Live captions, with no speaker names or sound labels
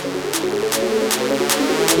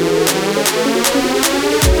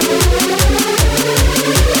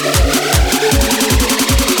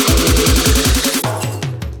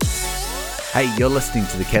Hey, you're listening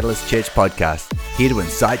to the Catalyst Church podcast, here to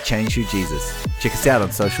incite change through Jesus. Check us out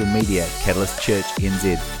on social media at Catalyst Church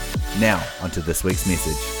NZ. Now, onto this week's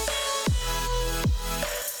message.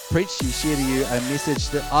 Share to you a message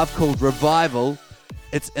that I've called Revival.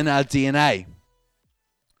 It's in our DNA.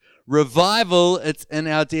 Revival, it's in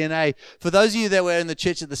our DNA. For those of you that were in the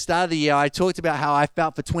church at the start of the year, I talked about how I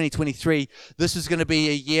felt for 2023, this was going to be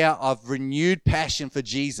a year of renewed passion for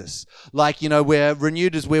Jesus. Like, where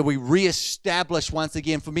renewed is where we reestablish once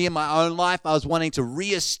again. For me in my own life, I was wanting to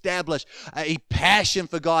reestablish a passion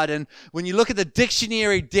for God. And when you look at the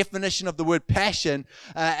dictionary definition of the word passion,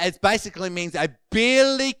 it basically means a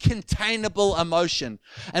barely containable emotion.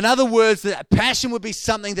 In other words, that passion would be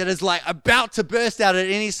something that is like about to burst out at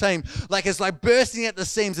any seam, like it's like bursting at the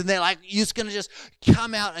seams, and they're like, you're just going to just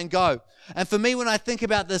come out and go. And for me, when I think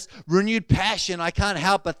about this renewed passion, I can't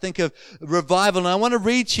help but think of revival. And I want to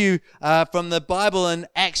read to you from the Bible in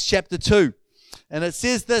Acts chapter 2. And it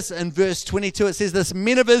says this in verse 22. It says this: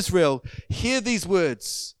 Men of Israel, hear these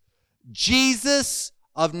words. Jesus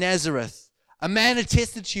of Nazareth, a man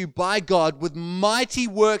attested to you by God with mighty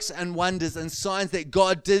works and wonders and signs that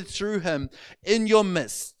God did through him in your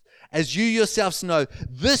midst. As you yourselves know,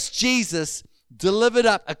 this Jesus delivered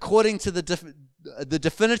up according to the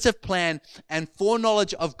definitive plan and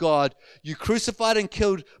foreknowledge of God, you crucified and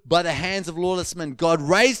killed by the hands of lawless men. God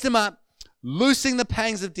raised him up, loosing the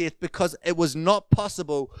pangs of death, because it was not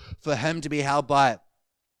possible for him to be held by it.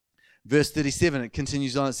 Verse 37, it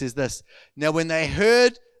continues on, it says this: Now when they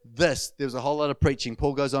heard this, there was a whole lot of preaching.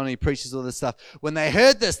 Paul goes on and he preaches all this stuff. When they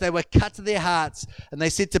heard this, they were cut to their hearts, and they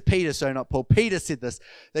said to Peter, sorry, not Paul, Peter said this.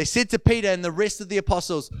 They said to Peter and the rest of the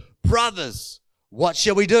apostles, brothers, what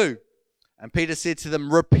shall we do? And Peter said to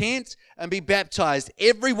them, repent and be baptized,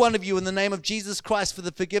 every one of you, in the name of Jesus Christ for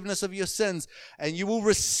the forgiveness of your sins, and you will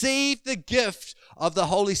receive the gift of the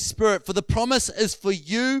Holy Spirit. For the promise is for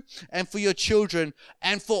you and for your children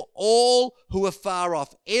and for all who are far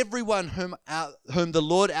off, everyone whom the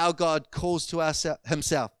Lord our God calls to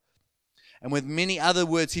himself. And with many other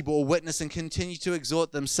words he bore witness and continued to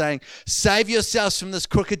exhort them, saying, save yourselves from this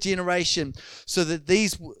crooked generation. So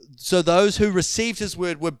those who received his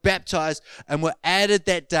word were baptized, and were added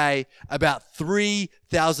that day about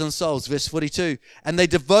 3,000 souls. Verse 42. And they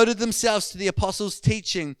devoted themselves to the apostles'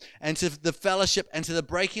 teaching, and to the fellowship, and to the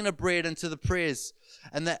breaking of bread, and to the prayers.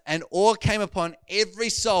 And awe came upon every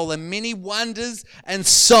soul, and many wonders and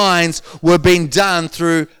signs were being done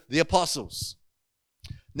through the apostles.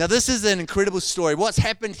 Now, this is an incredible story. What's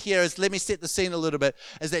happened here is, let me set the scene a little bit,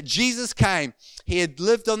 is that Jesus came. He had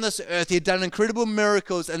lived on this earth. He had done incredible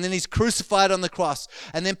miracles, and then he's crucified on the cross.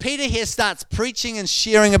 And then Peter here starts preaching and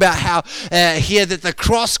sharing about how here that the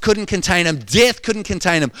cross couldn't contain him. Death couldn't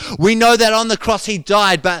contain him. We know that on the cross he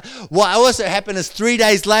died. But what also happened is 3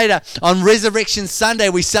 days later, on Resurrection Sunday,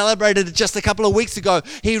 we celebrated it just a couple of weeks ago,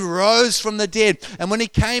 he rose from the dead. And when he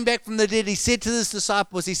came back from the dead, he said to his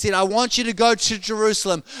disciples, he said, I want you to go to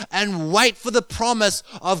Jerusalem and wait for the promise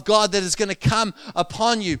of God that is going to come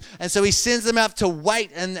upon you. And so he sends them out to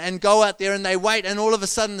wait and go out there, and they wait, and all of a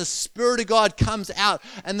sudden the Spirit of God comes out,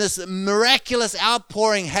 and this miraculous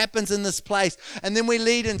outpouring happens in this place. And then we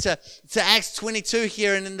lead into Acts 22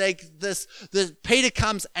 here, and then Peter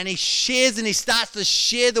comes and he shares, and he starts to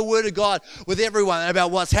share the word of God with everyone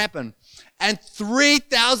about what's happened. And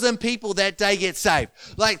 3,000 people that day get saved.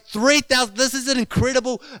 Like 3,000. This is an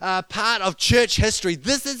incredible part of church history.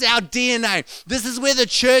 This is our DNA. This is where the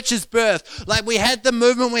church is birthed. Like, we had the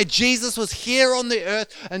movement where Jesus was here on the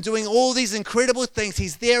earth and doing all these incredible things.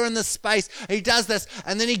 He's there in this space. He does this.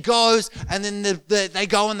 And then he goes, and then they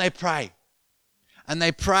go and they pray. And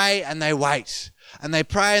they pray and they wait. And they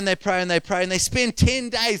pray and they pray and they pray, and they spend 10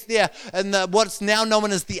 days there in what's now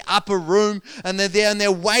known as the upper room, and they're there and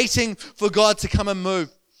they're waiting for God to come and move.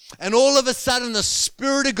 And all of a sudden the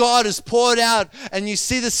Spirit of God is poured out, and you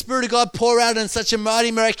see the Spirit of God pour out in such a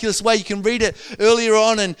mighty, miraculous way. You can read it earlier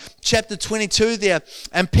on in chapter 22 there.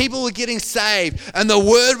 And people were getting saved, and the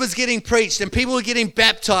word was getting preached, and people were getting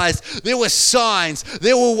baptized. There were signs,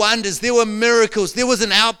 there were wonders, there were miracles, there was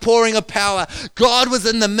an outpouring of power. God was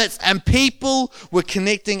in the midst, and people were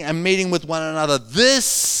connecting and meeting with one another.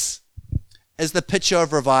 This is the picture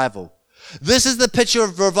of revival. This is the picture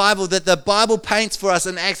of revival that the Bible paints for us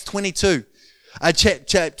in Acts 22.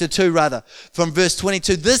 Chapter 2 rather, from verse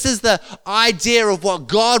 22. This is the idea of what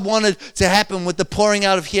God wanted to happen with the pouring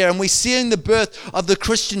out of here. And we're seeing the birth of the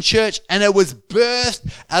Christian church, and it was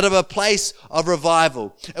birthed out of a place of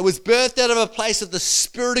revival. It was birthed out of a place of the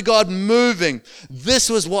Spirit of God moving. This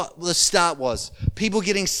was what the start was. People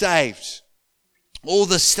getting saved. All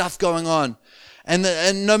this stuff going on.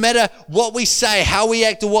 And no matter what we say, how we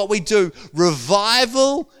act, or what we do,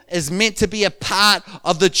 revival is meant to be a part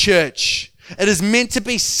of the church. It is meant to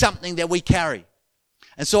be something that we carry.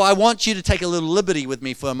 And so I want you to take a little liberty with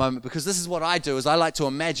me for a moment, because this is what I do, is I like to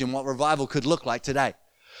imagine what revival could look like today.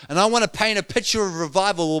 And I want to paint a picture of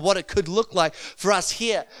revival, or what it could look like for us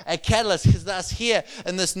here at Catalyst, us here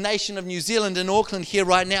in this nation of New Zealand, in Auckland here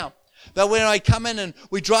right now. But when I come in and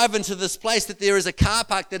we drive into this place, that there is a car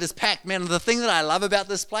park that is packed. Man, the thing that I love about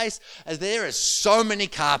this place is there is so many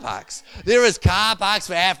car parks. There is car parks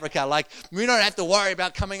for Africa. Like, we don't have to worry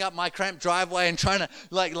about coming up my cramped driveway and trying to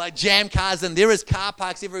like jam cars in. There is car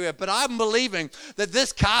parks everywhere. But I'm believing that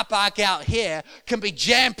this car park out here can be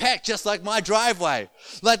jam-packed just like my driveway.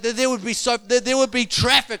 Like, there would be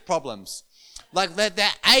traffic problems. Like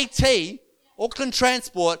that AT, Auckland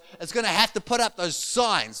Transport, is going to have to put up those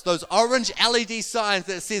signs, those orange LED signs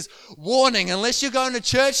that says, warning, unless you're going to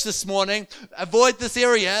church this morning, avoid this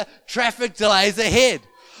area, traffic delays ahead.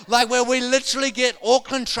 Like, where we literally get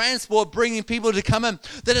Auckland Transport bringing people to come in,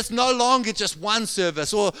 that it's no longer just one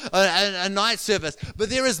service or a night service,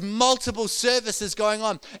 but there is multiple services going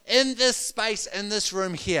on. In this space, in this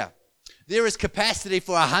room here, there is capacity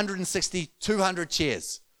for 160, 200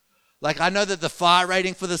 chairs. Like, I know that the fire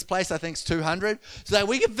rating for this place, I think, is 200. So like,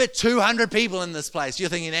 we can fit 200 people in this place. You're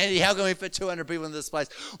thinking, Andy, how can we fit 200 people in this place?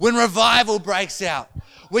 When revival breaks out,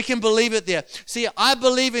 we can believe it there. See, I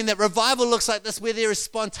believe in that revival looks like this, where there is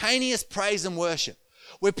spontaneous praise and worship,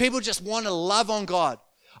 where people just want to love on God.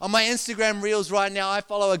 On my Instagram reels right now, I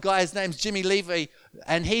follow a guy, his name's Jimmy Levy,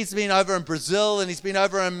 and he's been over in Brazil, and he's been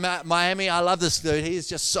over in Miami. I love this dude. He is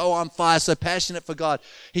just so on fire, so passionate for God.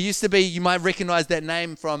 He used to be, you might recognize that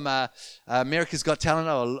name from America's Got Talent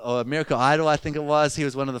or American Idol, I think it was. He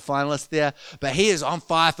was one of the finalists there. But he is on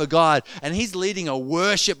fire for God, and he's leading a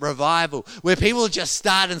worship revival where people just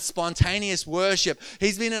start in spontaneous worship.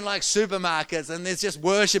 He's been in like supermarkets, and there's just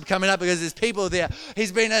worship coming up because there's people there.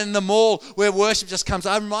 He's been in the mall where worship just comes.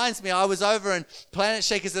 It reminds me, I was over in Planet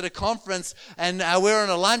Shakers at a conference, and we're on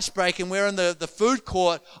a lunch break, and we're in the food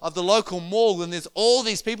court of the local mall, and there's all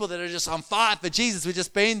these people that are just on fire for Jesus. We've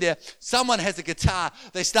just been there. Someone has a guitar.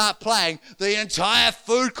 They start playing. The entire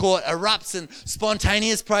food court erupts in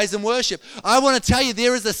spontaneous praise and worship. I want to tell you,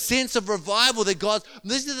 there is a sense of revival that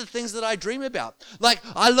these are the things that I dream about. Like,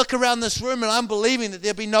 I look around this room, and I'm believing that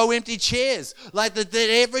there'll be no empty chairs. Like, that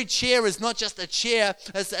every chair is not just a chair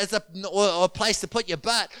or a place to put your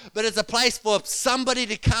butt, but it's a place for somebody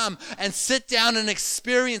to come and sit down and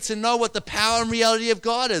experience and know what the power and reality of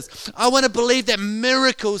God is. I want to believe that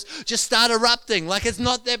miracles just start erupting. Like, it's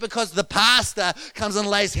not there because the pastor comes and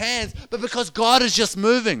lays hands, but because God is just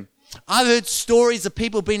moving. I've heard stories of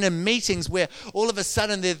people being in meetings where all of a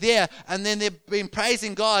sudden they're there, and then they've been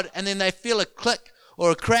praising God, and then they feel a click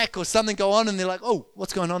or a crack or something go on, and they're like, oh,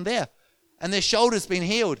 what's going on there? And their shoulder's been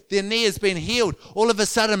healed. Their knee has been healed. All of a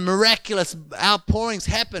sudden, miraculous outpourings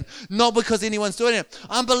happen, not because anyone's doing it.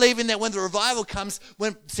 I'm believing that when the revival comes,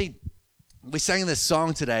 we sang this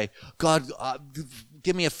song today, God,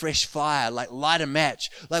 give me a fresh fire, like light a match.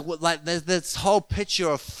 Like there's this whole picture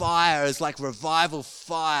of fire is like revival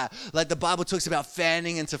fire. Like the Bible talks about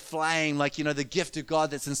fanning into flame, like, you know, the gift of God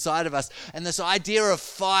that's inside of us. And this idea of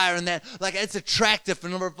fire and that, like, it's attractive,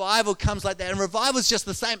 and a revival comes like that. And revival is just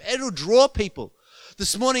the same. It'll draw people.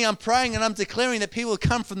 This morning I'm praying and I'm declaring that people will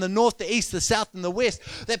come from the north, the east, the south, and the west,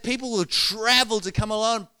 that people will travel to come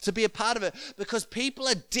along to be a part of it, because people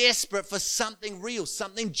are desperate for something real,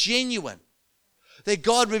 something genuine. That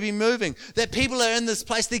God will be moving, that people are in this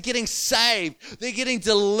place, they're getting saved, they're getting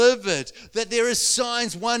delivered, that there is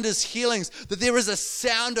signs, wonders, healings, that there is a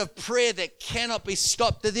sound of prayer that cannot be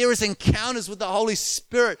stopped, that there is encounters with the Holy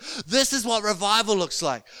Spirit. This is what revival looks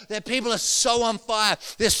like, that people are so on fire,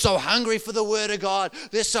 they're so hungry for the Word of God,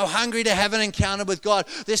 they're so hungry to have an encounter with God,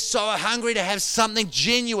 they're so hungry to have something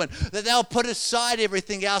genuine, that they'll put aside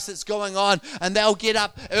everything else that's going on, and they'll get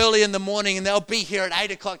up early in the morning, and they'll be here at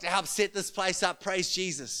 8 o'clock to help set this place up. Praise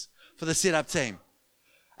Jesus for the setup team.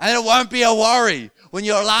 And it won't be a worry when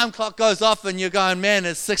your alarm clock goes off and you're going, man,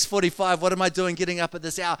 it's 6:45. What am I doing getting up at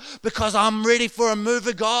this hour? Because I'm ready for a move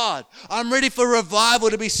of God. I'm ready for revival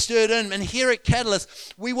to be stirred in. And here at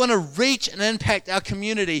Catalyst, we want to reach and impact our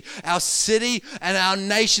community, our city, and our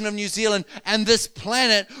nation of New Zealand and this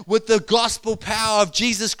planet with the gospel power of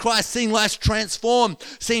Jesus Christ, seeing lives transformed,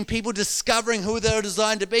 seeing people discovering who they're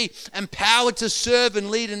designed to be, empowered to serve and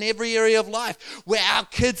lead in every area of life, where our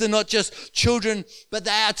kids are not just children, but they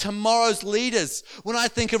are about tomorrow's leaders. When I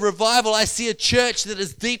think of revival, I see a church that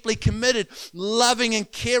is deeply committed, loving and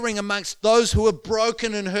caring amongst those who are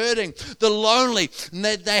broken and hurting, the lonely, and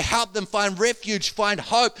that they help them find refuge, find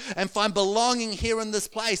hope, and find belonging here in this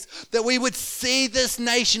place. That we would see this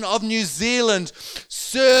nation of New Zealand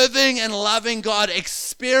serving and loving God,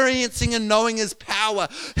 experiencing and knowing His power,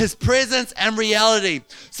 His presence and reality.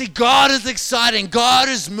 See, God is exciting. God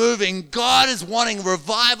is moving. God is wanting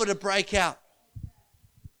revival to break out.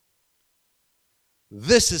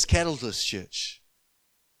 This is Catalyst Church.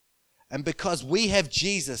 And because we have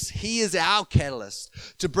Jesus, He is our catalyst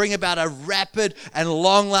to bring about a rapid and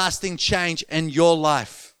long-lasting change in your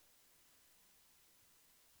life.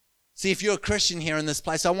 See, if you're a Christian here in this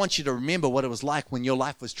place, I want you to remember what it was like when your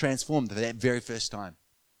life was transformed for that very first time.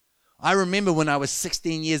 I remember when I was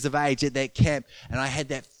 16 years of age at that camp and I had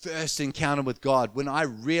that first encounter with God, when I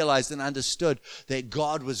realized and understood that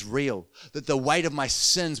God was real, that the weight of my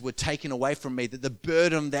sins were taken away from me, that the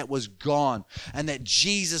burden that was gone, and that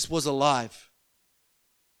Jesus was alive.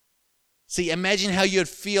 See, imagine how you'd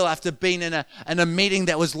feel after being in a meeting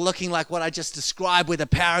that was looking like what I just described, where the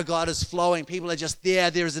power of God is flowing. People are just there.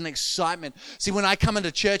 There is an excitement. See, when I come into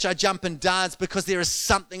church, I jump and dance because there is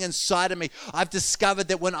something inside of me. I've discovered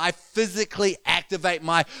that when I physically activate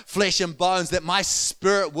my flesh and bones, that my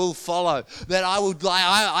spirit will follow. That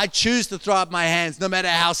I choose to throw up my hands, no matter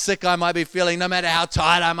how sick I might be feeling, no matter how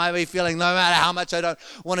tired I might be feeling, no matter how much I don't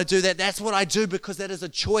want to do that. That's what I do because that is a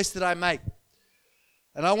choice that I make.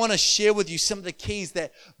 And I want to share with you some of the keys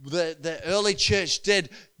that the early church did,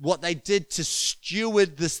 what they did to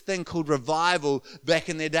steward this thing called revival back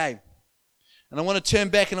in their day. And I want to turn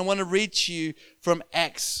back and I want to read to you from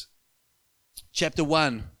Acts chapter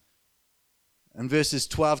 1 and verses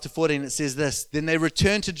 12 to 14. It says this: Then they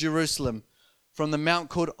returned to Jerusalem from the mount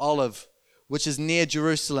called Olive, which is near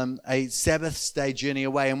Jerusalem, a Sabbath day journey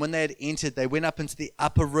away. And when they had entered, they went up into the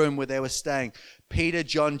upper room where they were staying. Peter,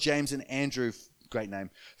 John, James, and Andrew, great name,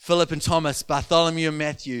 Philip and Thomas, Bartholomew and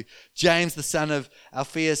Matthew, James the son of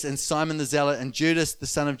Alphaeus, and Simon the Zealot, and Judas the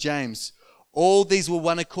son of James. All these were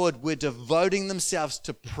one accord, were devoting themselves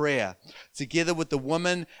to prayer, together with the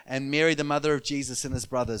woman and Mary, the mother of Jesus, and his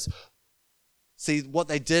brothers. See, what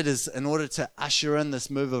they did is, in order to usher in this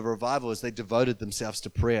move of revival, is they devoted themselves to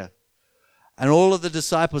prayer. And all of the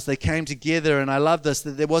disciples, they came together, and I love this,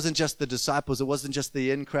 that there wasn't just the disciples, it wasn't just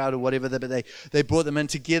the in crowd or whatever, but they brought them in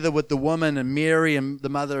together with the woman and Mary and the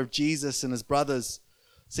mother of Jesus and his brothers.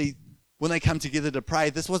 See, when they come together to pray,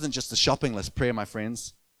 this wasn't just a shopping list prayer, my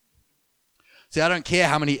friends. See, I don't care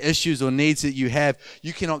how many issues or needs that you have,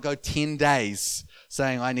 you cannot go 10 days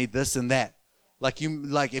saying, I need this and that. Like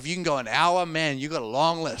if you can go an hour, man, you got a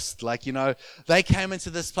long list. They came into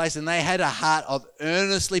this place and they had a heart of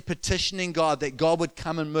earnestly petitioning God that God would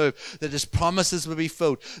come and move, that His promises would be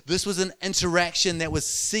filled. This was an interaction that was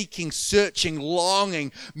seeking, searching,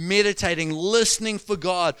 longing, meditating, listening for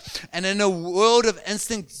God. And in a world of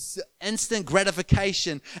instant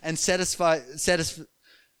gratification and satisfaction,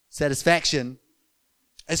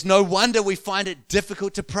 it's no wonder we find it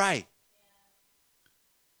difficult to pray.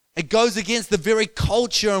 It goes against the very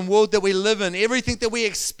culture and world that we live in. Everything that we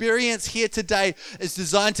experience here today is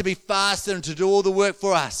designed to be faster and to do all the work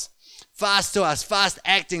for us. Fast to us, fast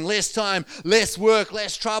acting, less time, less work,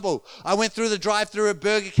 less trouble. I went through the drive-thru at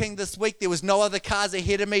Burger King this week. There was no other cars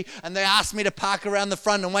ahead of me, and they asked me to park around the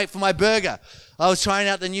front and wait for my burger. I was trying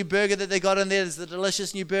out the new burger that they got in there. It's the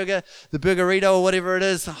delicious new burger, the Burgerito or whatever it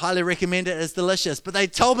is. I highly recommend it. It's delicious. But they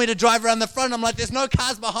told me to drive around the front. I'm like, there's no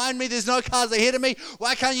cars behind me. There's no cars ahead of me.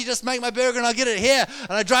 Why can't you just make my burger and I'll get it here?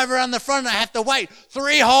 And I drive around the front and I have to wait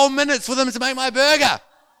 3 whole minutes for them to make my burger.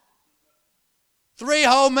 3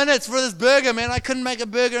 whole minutes for this burger, man. I couldn't make a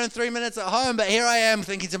burger in 3 minutes at home, but here I am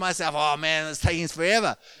thinking to myself, oh man, it's taking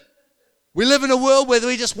forever. We live in a world where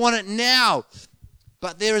we just want it now.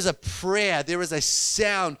 But there is a prayer, there is a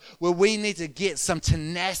sound where we need to get some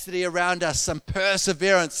tenacity around us, some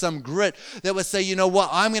perseverance, some grit that would say, you know what,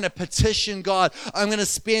 I'm going to petition God. I'm going to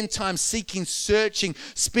spend time seeking, searching,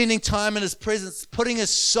 spending time in His presence, putting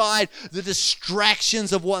aside the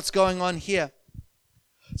distractions of what's going on here.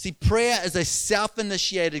 See, prayer is a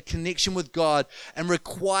self-initiated connection with God and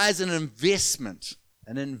requires an investment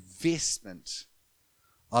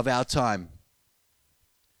of our time.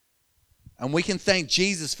 And we can thank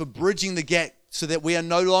Jesus for bridging the gap so that we are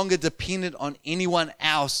no longer dependent on anyone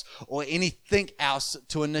else or anything else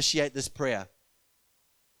to initiate this prayer.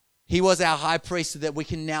 He was our high priest so that we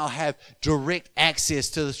can now have direct access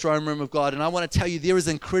to the throne room of God. And I want to tell you, there is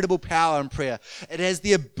incredible power in prayer. It has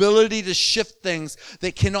the ability to shift things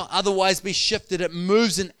that cannot otherwise be shifted. It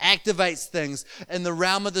moves and activates things in the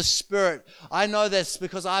realm of the Spirit. I know this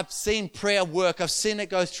because I've seen prayer work. I've seen it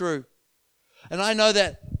go through. And I know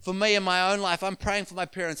that for me in my own life, I'm praying for my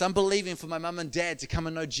parents. I'm believing for my mum and dad to come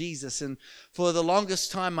and know Jesus. And for the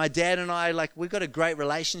longest time, my dad and I, we've got a great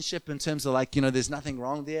relationship in terms of there's nothing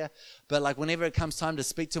wrong there. But whenever it comes time to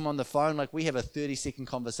speak to him on the phone, we have a 30-second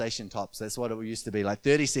conversation tops. That's what it used to be,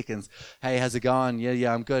 30 seconds. Hey, how's it going?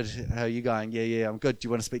 Yeah, I'm good. How are you going? Yeah, I'm good. Do you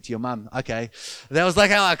want to speak to your mum? Okay. That was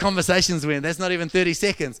how our conversations went. That's not even 30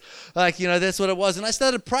 seconds. That's what it was. And I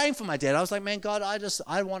started praying for my dad. I was like, man, God,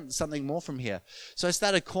 I want something more from here. So I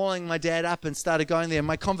started calling my dad up and started going there.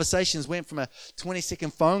 My conversations went from a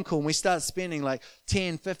 20-second phone call, and we started spending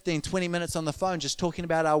 10, 15, 20 minutes on the phone just talking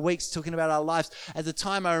about our weeks, talking about our lives. At the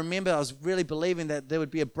time, I remember I was really believing that there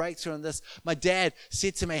would be a breakthrough in this. My dad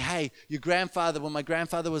said to me, hey, your grandfather, when my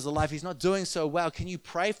grandfather was alive, he's not doing so well. Can you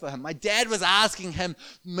pray for him? My dad was asking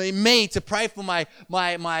me to pray for my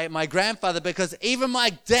grandfather, because even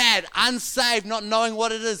my dad, unsaved, not knowing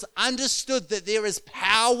what it is, understood that there is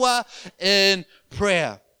power in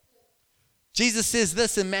prayer. Jesus says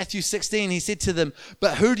this in Matthew 16. He said to them,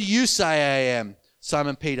 but who do you say I am?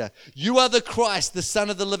 Simon Peter, you are the Christ, the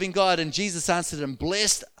Son of the living God. And Jesus answered him,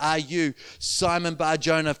 blessed are you, Simon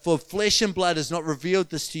Bar-Jonah, for flesh and blood has not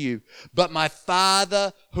revealed this to you, but my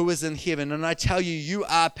Father who is in heaven. And I tell you, you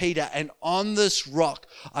are Peter, and on this rock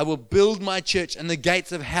I will build my church, and the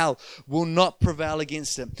gates of hell will not prevail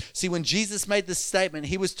against it. See, when Jesus made this statement,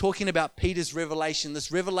 he was talking about Peter's revelation.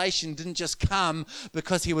 This revelation didn't just come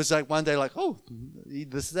because he was one day oh,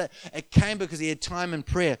 this is that. It came because he had time in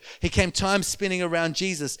prayer. He came time spending around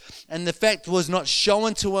Jesus. And the fact was not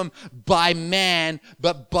shown to him by man,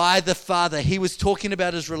 but by the Father. He was talking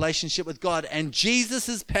about his relationship with God. And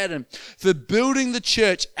Jesus' pattern for building the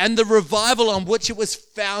church and the revival on which it was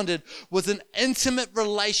founded was an intimate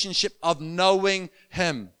relationship of knowing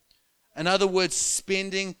him. In other words,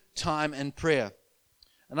 spending time in prayer.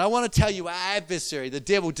 And I want to tell you, our adversary, the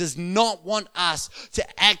devil, does not want us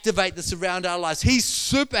to activate this around our lives. He's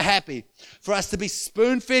super happy for us to be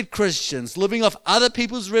spoon-fed Christians, living off other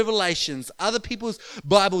people's revelations, other people's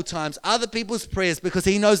Bible times, other people's prayers, because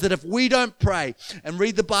he knows that if we don't pray and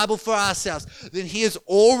read the Bible for ourselves, then he has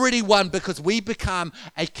already won, because we become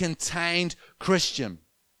a contained Christian.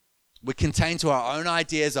 We're contained to our own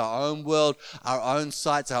ideas, our own world, our own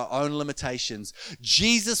sights, our own limitations.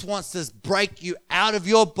 Jesus wants to break you out of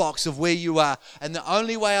your box of where you are. And the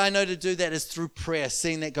only way I know to do that is through prayer,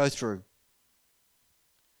 seeing that go through.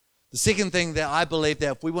 The second thing that I believe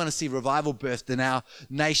that if we want to see revival birthed in our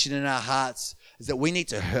nation, in our hearts, is that we need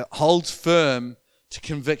to hold firm to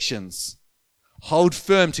convictions. Hold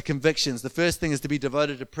firm to convictions. The first thing is to be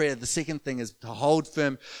devoted to prayer. The second thing is to hold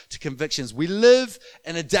firm to convictions. We live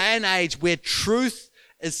in a day and age where truth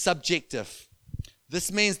is subjective.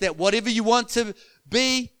 This means that whatever you want to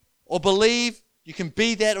be or believe, you can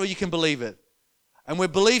be that or you can believe it. And where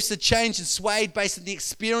beliefs are changed and swayed based on the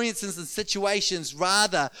experiences and situations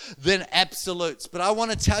rather than absolutes. But I want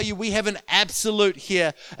to tell you, we have an absolute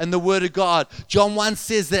here in the Word of God. John 1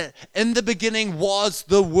 says that in the beginning was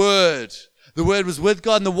the Word. The Word was with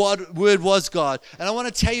God, and the Word was God. And I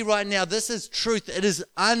want to tell you right now, this is truth. It is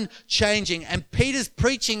unchanging. And Peter's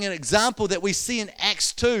preaching an example that we see in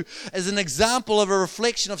Acts 2 as an example of a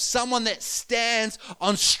reflection of someone that stands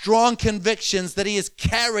on strong convictions that he has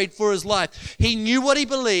carried for his life. He knew what he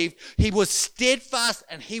believed. He was steadfast,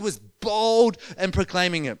 and he was bold in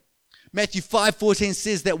proclaiming it. Matthew 5:14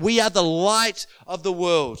 says that we are the light of the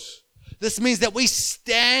world. This means that we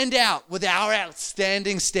stand out with our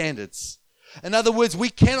outstanding standards. In other words, we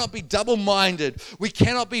cannot be double-minded. We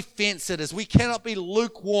cannot be fence-sitters. We cannot be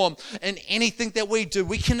lukewarm in anything that we do.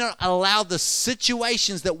 We cannot allow the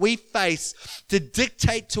situations that we face to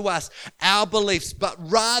dictate to us our beliefs, but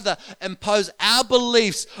rather impose our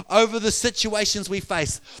beliefs over the situations we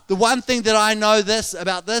face. The one thing that I know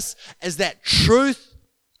about this is that truth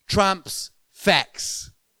trumps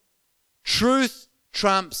facts. Truth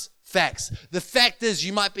trumps facts. The fact is,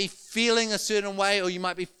 you might be feeling a certain way or you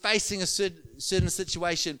might be facing a certain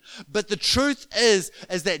situation, but the truth is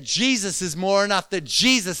that Jesus is more enough, that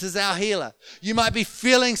Jesus is our healer. You might be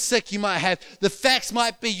feeling sick. The facts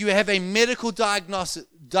might be you have a medical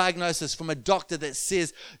diagnosis from a doctor that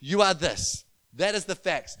says you are this. That is the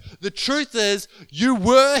facts. The truth is you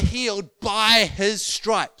were healed by his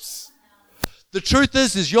stripes. The truth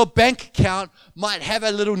is your bank account might have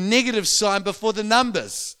a little negative sign before the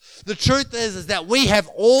numbers. The truth is that we have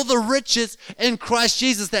all the riches in Christ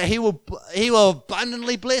Jesus, that He will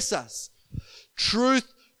abundantly bless us.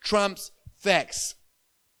 Truth trumps facts.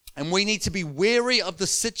 And we need to be wary of the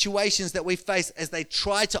situations that we face as they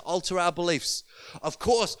try to alter our beliefs. Of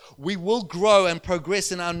course, we will grow and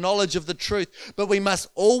progress in our knowledge of the truth, but we must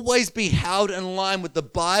always be held in line with the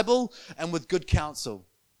Bible and with good counsel.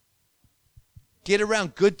 Get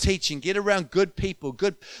around good teaching. Get around good people.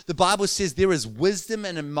 The Bible says there is wisdom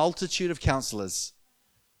in a multitude of counselors.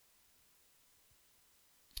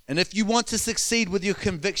 And if you want to succeed with your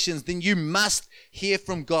convictions, then you must hear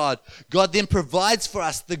from God. God then provides for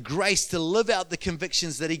us the grace to live out the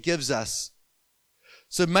convictions that He gives us.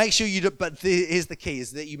 So make sure you do, but here's the key,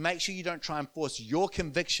 is that you make sure you don't try and force your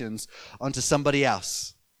convictions onto somebody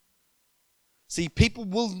else. See, people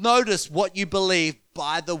will notice what you believe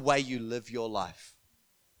by the way you live your life.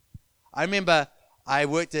 I remember I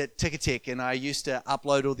worked at Ticketek, and I used to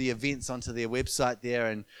upload all the events onto their website there,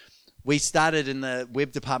 and we started in the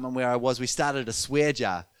web department where I was, we started a swear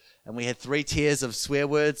jar. And we had 3 tiers of swear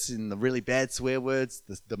words, and the really bad swear words,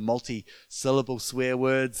 the multi-syllable swear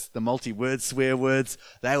words, the multi-word swear words.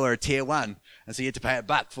 They were a tier 1. And so you had to pay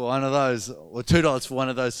 $1 for one of those, or $2 for one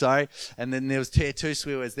of those, sorry. And then there was tier 2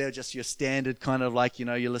 swear words. They're just your standard kind of like,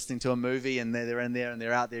 you're listening to a movie and they're in there and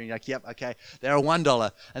they're out there and you're like, yep, okay. They're a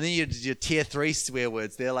 $1. And then your tier 3 swear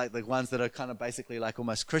words. They're like the ones that are kind of basically like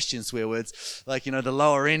almost Christian swear words. Like, the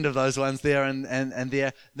lower end of those ones there and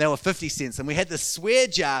they were 50 cents. And we had the swear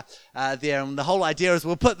jar there, and the whole idea is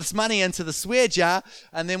we'll put this money into the swear jar,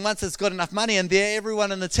 and then once it's got enough money in there,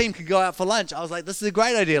 everyone in the team can go out for lunch. I was like, this is a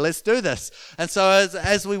great idea, let's do this. And so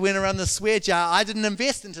as we went around the swear jar, I didn't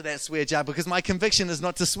invest into that swear jar because my conviction is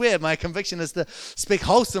not to swear. My conviction is to speak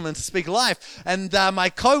wholesome and to speak life. And my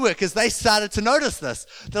co-workers, they started to notice this.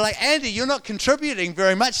 They're like, Andy, you're not contributing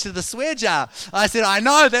very much to the swear jar. I said, I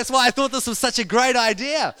know, that's why I thought this was such a great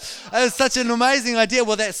idea. It was such an amazing idea.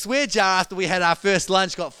 Well, that swear jar, after we had our first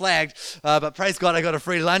lunch, got flagged. But praise God, I got a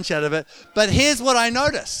free lunch out of it. But here's what I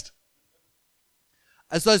noticed.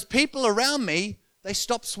 As those people around me, they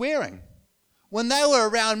stopped swearing. When they were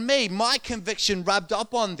around me, my conviction rubbed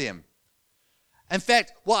up on them. In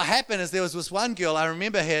fact, what happened is there was this one girl, I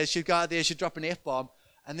remember her, she'd go out there, she'd drop an F-bomb,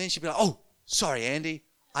 and then she'd be like, oh, sorry, Andy,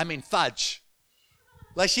 I mean fudge.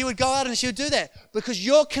 Like, she would go out and she would do that because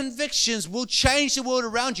your convictions will change the world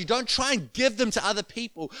around you. Don't try and give them to other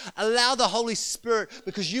people. Allow the Holy Spirit,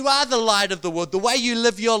 because you are the light of the world. The way you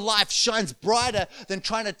live your life shines brighter than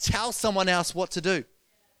trying to tell someone else what to do.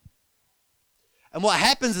 And what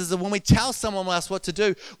happens is that when we tell someone else what to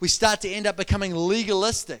do, we start to end up becoming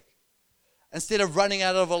legalistic instead of running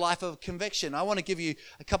out of a life of conviction. I want to give you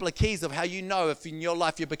a couple of keys of how you know if in your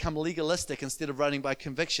life you become legalistic instead of running by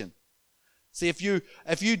conviction. See, if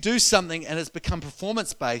you do something and it's become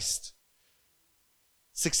performance-based,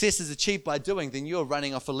 success is achieved by doing, then you're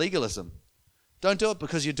running off of legalism. Don't do it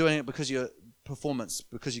because you're doing it because you're performance,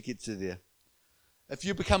 because you get to there. If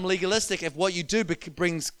you become legalistic, if what you do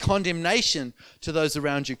brings condemnation to those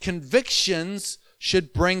around you, convictions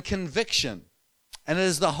should bring conviction. And it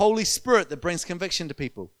is the Holy Spirit that brings conviction to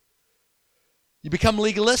people. You become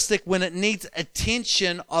legalistic when it needs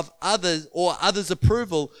attention of others or others'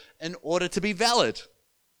 approval in order to be valid.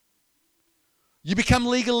 You become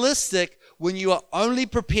legalistic when you are only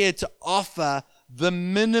prepared to offer the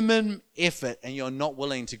minimum effort and you're not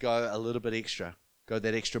willing to go a little bit extra, go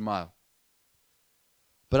that extra mile.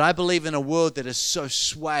 But I believe in a world that is so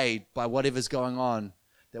swayed by whatever's going on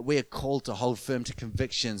that we are called to hold firm to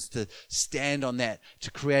convictions, to stand on that, to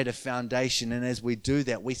create a foundation. And as we do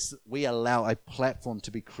that, we allow a platform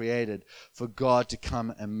to be created for God to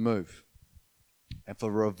come and move. And for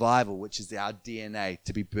revival, which is our DNA,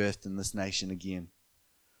 to be birthed in this nation again.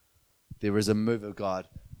 There is a move of God.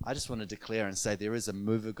 I just want to declare and say there is a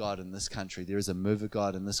move of God in this country. There is a move of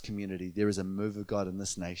God in this community. There is a move of God in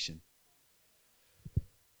this nation.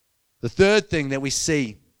 The third thing that we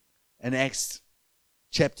see in Acts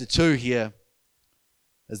chapter 2 here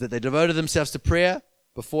is that they devoted themselves to prayer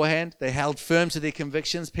beforehand. They held firm to their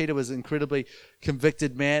convictions. Peter was an incredibly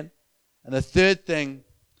convicted man. And the third thing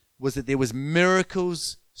was that there was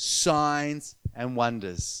miracles, signs, and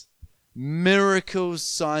wonders. Miracles,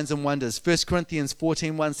 signs, and wonders. 1 Corinthians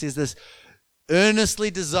 14:1 says this, earnestly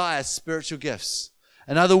desire spiritual gifts.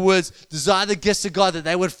 In other words, desire the gifts of God that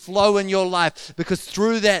they would flow in your life, because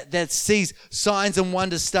through that sees signs and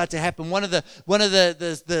wonders start to happen. One of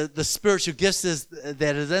the spiritual gifts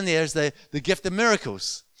that is in there is the gift of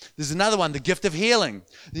miracles. There's another one, the gift of healing.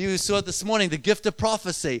 You saw it this morning, the gift of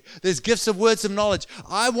prophecy. There's gifts of words of knowledge.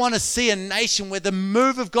 I want to see a nation where the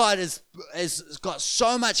move of God has got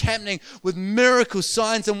so much happening with miracles,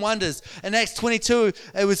 signs, and wonders. In Acts 22,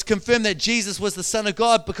 it was confirmed that Jesus was the Son of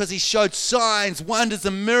God because he showed signs, wonders,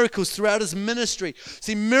 and miracles throughout his ministry.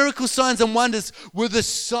 See, miracles, signs, and wonders were the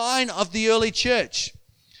sign of the early church.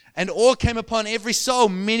 And awe came upon every soul.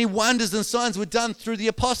 Many wonders and signs were done through the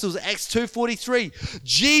apostles. Acts 2:43.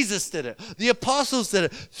 Jesus did it. The apostles did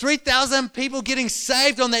it. 3,000 people getting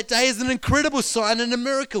saved on that day is an incredible sign and a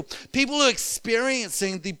miracle. People are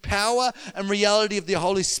experiencing the power and reality of the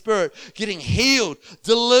Holy Spirit, getting healed,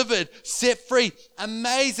 delivered, set free.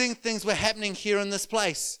 Amazing things were happening here in this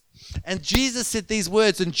place. And Jesus said these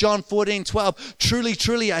words in John 14:12. Truly,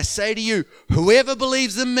 truly, I say to you, whoever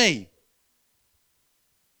believes in me,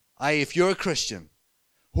 if you're a Christian,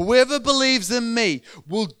 whoever believes in me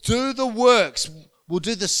will do the works, will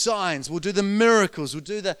do the signs, will do the miracles, will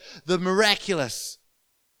do the miraculous,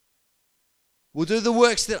 will do the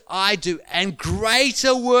works that I do, and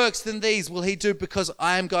greater works than these will he do because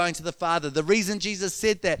I am going to the Father. The reason Jesus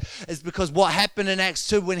said that is because what happened in Acts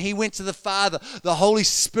 2, when he went to the Father, the Holy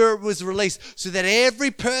Spirit was released so that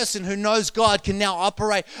every person who knows God can now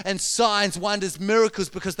operate in signs, wonders, miracles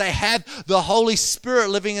because they have the Holy Spirit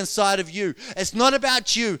living inside of you. It's not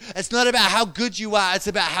about you. It's not about how good you are. It's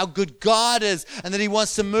about how good God is and that he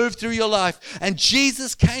wants to move through your life. And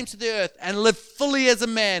Jesus came to the earth and lived fully as a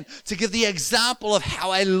man to give the example of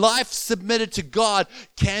how a life submitted to God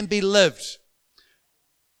can be lived.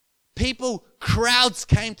 Crowds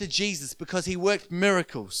came to Jesus because he worked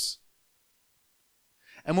miracles.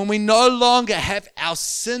 And when we no longer have our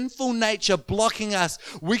sinful nature blocking us,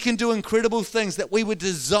 we can do incredible things that we were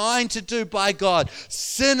designed to do by God.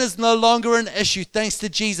 Sin is no longer an issue thanks to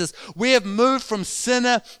Jesus. We have moved from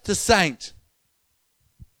sinner to saint.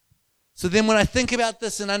 So then when I think about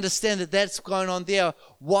this and understand that that's going on there,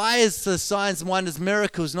 why is the signs and wonders,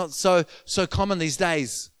 miracles not so common these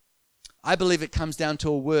days? I believe it comes down to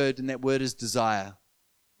a word, and that word is desire.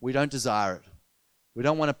 We don't desire it. We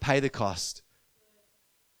don't want to pay the cost.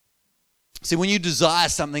 See, when you desire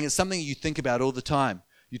something, it's something you think about all the time.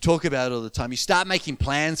 You talk about it all the time. You start making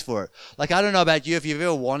plans for it. Like, I don't know about you, if you've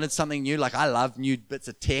ever wanted something new. Like, I love new bits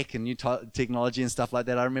of tech and new technology and stuff like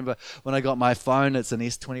that. I remember when I got my phone, it's an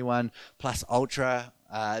S21 Plus Ultra.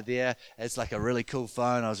 There, it's like a really cool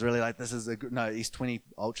phone. I was really like, S20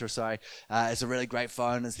 Ultra, sorry. It's a really great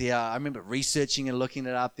phone. It's there. I remember researching and looking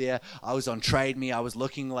it up there. I was on Trade Me. I was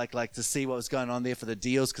looking like to see what was going on there for the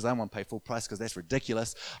deals because I don't want to pay full price because that's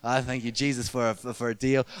ridiculous. Thank you, Jesus, for a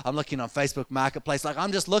deal. I'm looking on Facebook Marketplace. Like,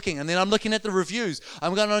 I'm just looking, and then I'm looking at the reviews.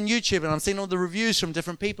 I'm going on YouTube, and I'm seeing all the reviews from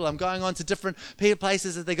different people. I'm going on to different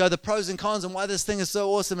places as they go, the pros and cons and why this thing is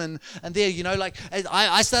so awesome. And there,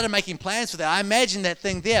 I started making plans for that. I imagined that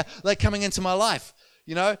thing there, like coming into my life.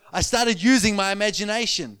 I started using my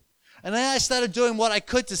imagination. And then I started doing what I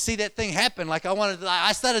could to see that thing happen.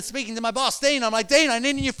 I started speaking to my boss, Dean. I'm like, Dean, I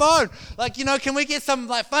need a new phone. Can we get some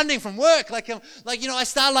funding from work? I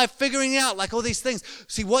started figuring out all these things.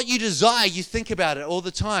 See, what you desire, you think about it all the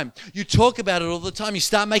time. You talk about it all the time. You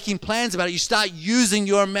start making plans about it. You start using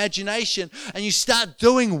your imagination and you start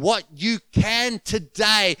doing what you can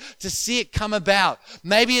today to see it come about.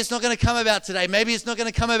 Maybe it's not going to come about today. Maybe it's not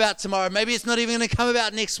going to come about tomorrow. Maybe it's not even going to come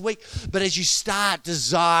about next week. But as you start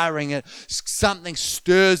desiring it, something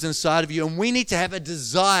stirs inside of you, and we need to have a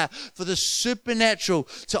desire for the supernatural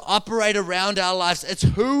to operate around our lives. It's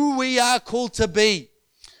who we are called to be.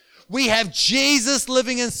 We have Jesus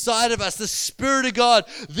living inside of us, the Spirit of God.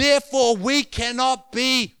 Therefore, we cannot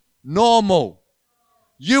be normal.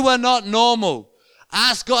 You are not normal.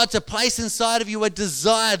 Ask God to place inside of you a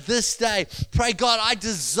desire this day. Pray, God, I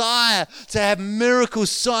desire to have miracles,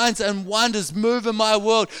 signs, and wonders move in my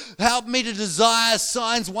world. Help me to desire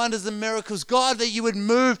signs, wonders, and miracles. God, that you would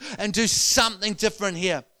move and do something different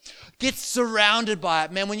here. Get surrounded by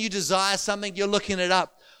it. Man, when you desire something, you're looking it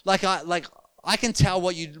up. I can tell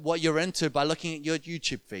what you're into by looking at your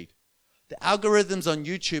YouTube feed. The algorithms on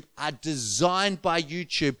YouTube are designed by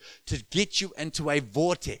YouTube to get you into a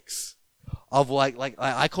vortex of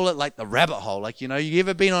I call it the rabbit hole. You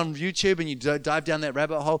ever been on YouTube and you dive down that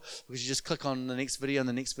rabbit hole because you just click on the next video and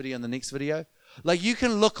the next video and the next video? You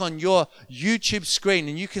can look on your YouTube screen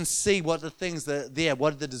and you can see what the things that are there,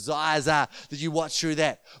 what the desires are that you watch through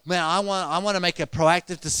that. Man, I want to make a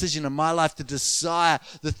proactive decision in my life to desire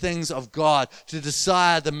the things of God, to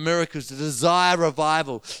desire the miracles, to desire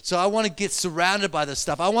revival. So I want to get surrounded by this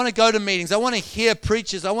stuff. I want to go to meetings. I want to hear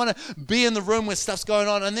preachers. I want to be in the room where stuff's going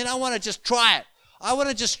on, and then I want to just try it. I want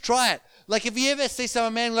to just try it. Like, if you ever see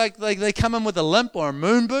someone, man, like they come in with a limp or a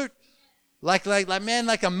moon boot, like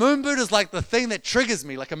a moon boot is like the thing that triggers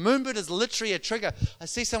me. Like, a moon boot is literally a trigger. I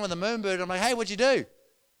see someone with a moon boot, I'm like, hey, what'd you do?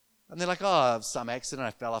 And they're like, oh, some accident.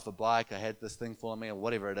 I fell off a bike. I had this thing fall on me or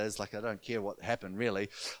whatever it is. Like, I don't care what happened, really.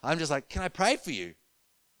 I'm just like, can I pray for you?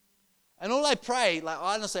 And all I pray, like,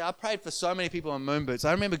 honestly, I prayed for so many people on moon boots.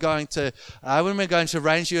 I remember going to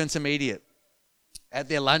Rangeview Intermediate at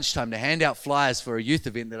their lunchtime to hand out flyers for a youth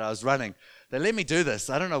event that I was running. They let me do this.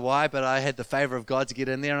 I don't know why, but I had the favor of God to get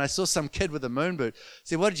in there, and I saw some kid with a moon boot. I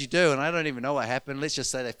said, what did you do? And I don't even know what happened. Let's just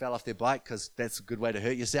say they fell off their bike, because that's a good way to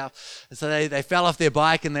hurt yourself. And so they fell off their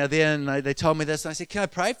bike, and they're there, and they told me this, and I said, can I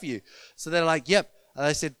pray for you? So they're like, yep. And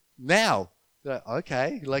I said, now. They're like,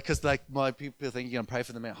 okay. Like, because like my people think you're going to pray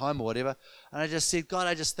for them at home or whatever. And I just said, God,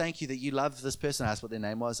 I just thank you that you love this person. I asked what their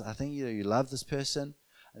name was. I think you love this person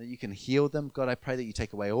and that you can heal them. God, I pray that you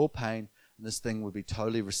take away all pain, and this thing would be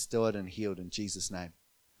totally restored and healed in Jesus' name.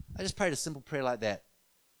 I just prayed a simple prayer like that.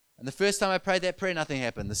 And the first time I prayed that prayer, nothing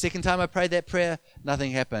happened. The second time I prayed that prayer,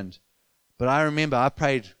 nothing happened. But I remember I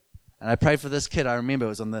prayed for this kid. I remember it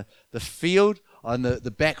was on the field, on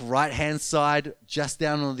the back right-hand side, just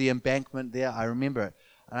down on the embankment there. I remember it.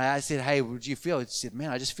 And I said, hey, what do you feel? He said,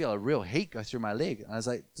 man, I just feel a real heat go through my leg. And I was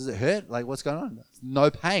like, does it hurt? Like, what's going on? No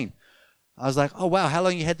pain. I was like, oh, wow, how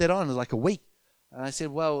long you had that on? It was like a week. And I said,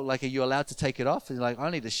 well, like, are you allowed to take it off? And he's like, I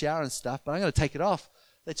need to shower and stuff, but I'm going to take it off.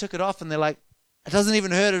 They took it off, and they're like, it doesn't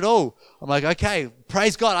even hurt at all. I'm like, okay,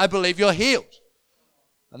 praise God, I believe you're healed.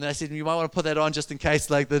 And then I said, you might want to put that on just in case,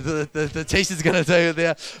 like, the teacher's going to do it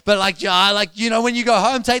there. But, like, you know, when you go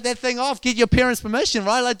home, take that thing off. Get your parents' permission,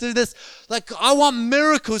 right? Like, do this. Like, I want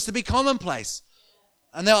miracles to be commonplace.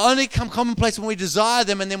 And they'll only come commonplace when we desire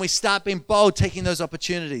them, and then we start being bold, taking those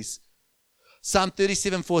opportunities. Psalm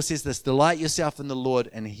 37:4 says this, delight yourself in the Lord,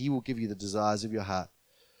 and he will give you the desires of your heart.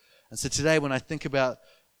 And so today, when I think about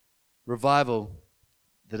revival,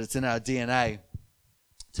 that it's in our DNA,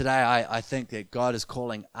 today, I think that God is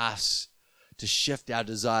calling us to shift our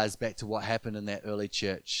desires back to what happened in that early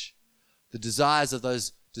church. The desires of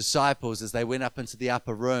those disciples as they went up into the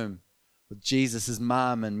upper room with Jesus'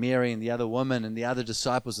 mom and Mary and the other woman and the other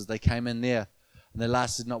disciples as they came in there. And they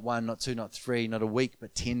lasted not 1, not 2, not 3, not a week,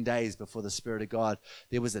 but 10 days before the Spirit of God.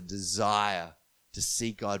 There was a desire to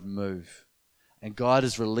see God move. And God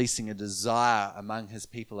is releasing a desire among his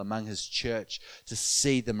people, among his church, to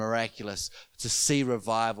see the miraculous, to see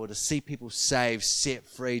revival, to see people saved, set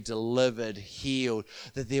free, delivered, healed,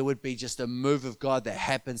 that there would be just a move of God that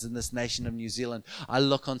happens in this nation of New Zealand. I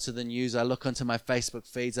look onto the news, I look onto my Facebook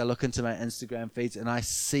feeds, I look into my Instagram feeds, and I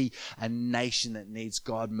see a nation that needs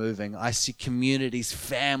God moving. I see communities,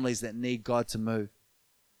 families that need God to move.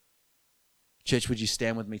 Church, would you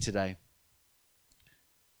stand with me today?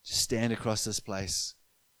 Just stand across this place.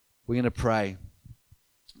 We're going to pray.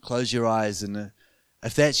 Close your eyes. And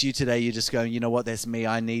if that's you today, you're just going, you know what, that's me.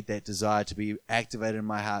 I need that desire to be activated in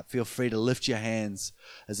my heart. Feel free to lift your hands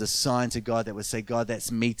as a sign to God that would say, God,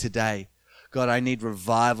 that's me today. God, I need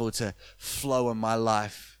revival to flow in my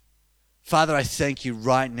life. Father, I thank you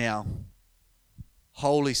right now,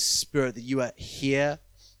 Holy Spirit, that you are here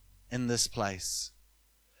in this place.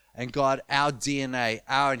 And God, our DNA,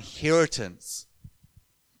 our inheritance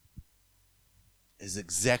is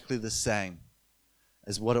exactly the same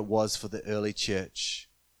as what it was for the early church.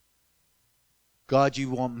 God,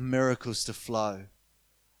 you want miracles to flow.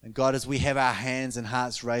 And God, as we have our hands and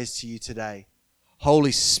hearts raised to you today,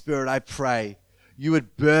 Holy Spirit, I pray you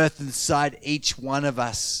would birth inside each one of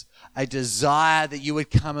us a desire that you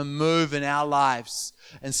would come and move in our lives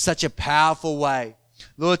in such a powerful way.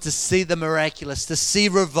 Lord, to see the miraculous, to see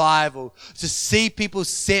revival, to see people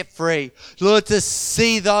set free. Lord, to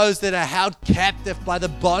see those that are held captive by the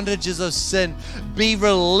bondages of sin be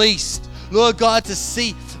released. Lord God, to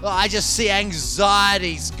see, I just see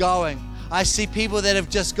anxieties going. I see people that have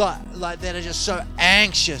just got, like, that are just so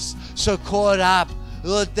anxious, so caught up.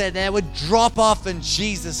 Lord, that they would drop off in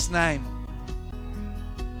Jesus' name.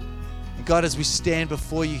 And God, as we stand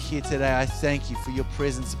before you here today, I thank you for your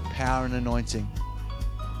presence, power, and anointing.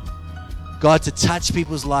 God, to touch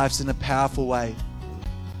people's lives in a powerful way.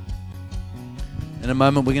 In a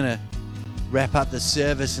moment, we're going to wrap up the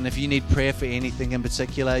service. And if you need prayer for anything in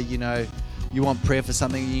particular, you know, you want prayer for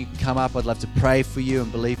something, you can come up. I'd love to pray for you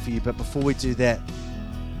and believe for you. But before we do that,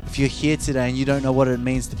 if you're here today and you don't know what it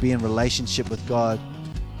means to be in relationship with God,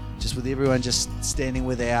 just with everyone just standing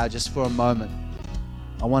where they are, just for a moment,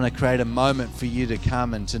 I want to create a moment for you to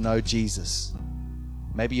come and to know Jesus.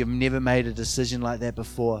 Maybe you've never made a decision like that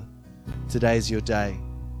before. Today's your day.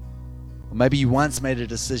 Or maybe you once made a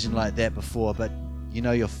decision like that before, but you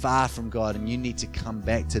know you're far from God and you need to come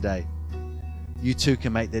back today. you too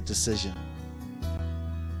can make that decision.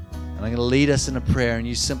 And I'm going to lead us in a prayer, and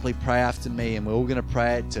you simply pray after me, and we're all going to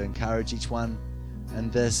pray it to encourage each one in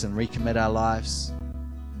this and recommit our lives.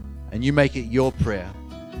 And you make it your prayer.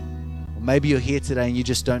 Or maybe you're here today and you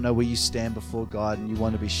just don't know where you stand before God and you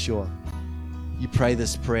want to be sure. You pray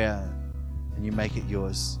this prayer and you make it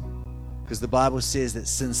yours. Because the Bible says that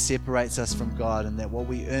sin separates us from God, and that what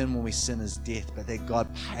we earn when we sin is death, but that God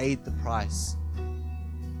paid the price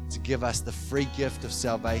to give us the free gift of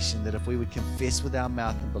salvation, that if we would confess with our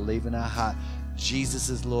mouth and believe in our heart Jesus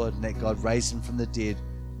is Lord and that God raised him from the dead,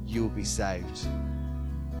 you will be saved.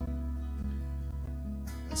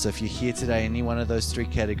 And so if you're here today, any one of those three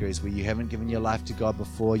categories where you haven't given your life to God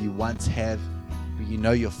before, you once have, but you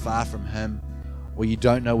know you're far from him, or you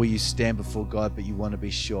don't know where you stand before God, but you want to be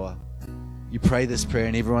sure, you pray this prayer,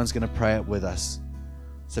 and everyone's going to pray it with us.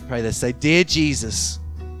 So pray this. Say, Dear Jesus,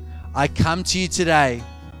 I come to you today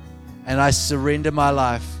and I surrender my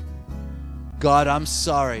life. God, I'm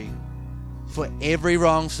sorry for every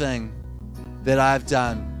wrong thing that I've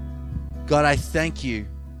done. God, I thank you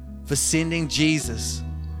for sending Jesus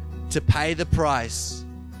to pay the price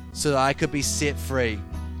so that I could be set free.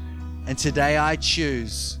 And today I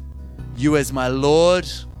choose you as my Lord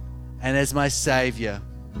and as my Savior.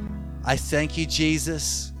 I thank you,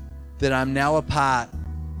 Jesus, that I'm now a part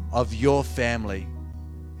of your family.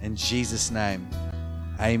 In Jesus' name,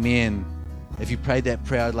 amen. If you prayed that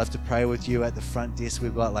prayer, I'd love to pray with you. At the front desk,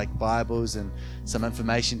 we've got like Bibles and some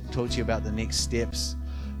information to talk to you about the next steps.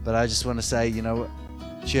 But I just want to say, you know,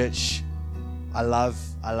 church, I love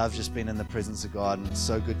just being in the presence of God, and it's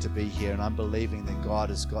so good to be here. And I'm believing that God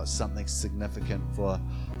has got something significant for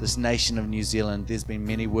this nation of New Zealand. There's been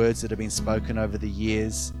many words that have been spoken over the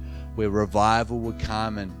years where revival would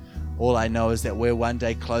come, and all I know is that we're one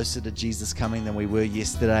day closer to Jesus coming than we were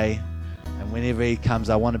yesterday. And whenever he comes,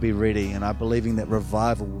 I want to be ready, and I'm believing that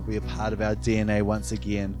revival will be a part of our DNA once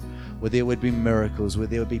again, where there would be miracles, where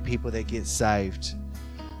there would be people that get saved.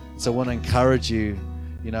 So I want to encourage you,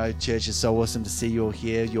 you know, church, it's so awesome to see you all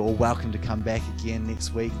here. You're all welcome to come back again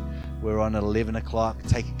next week. We're on at 11 o'clock.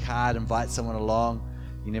 Take a card, invite someone along.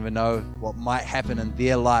 You never know what might happen in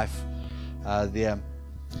their life there.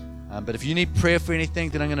 But if you need prayer for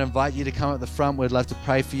anything, then I'm going to invite you to come up the front. We'd love to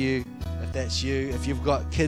pray for you. If that's you, if you've got kids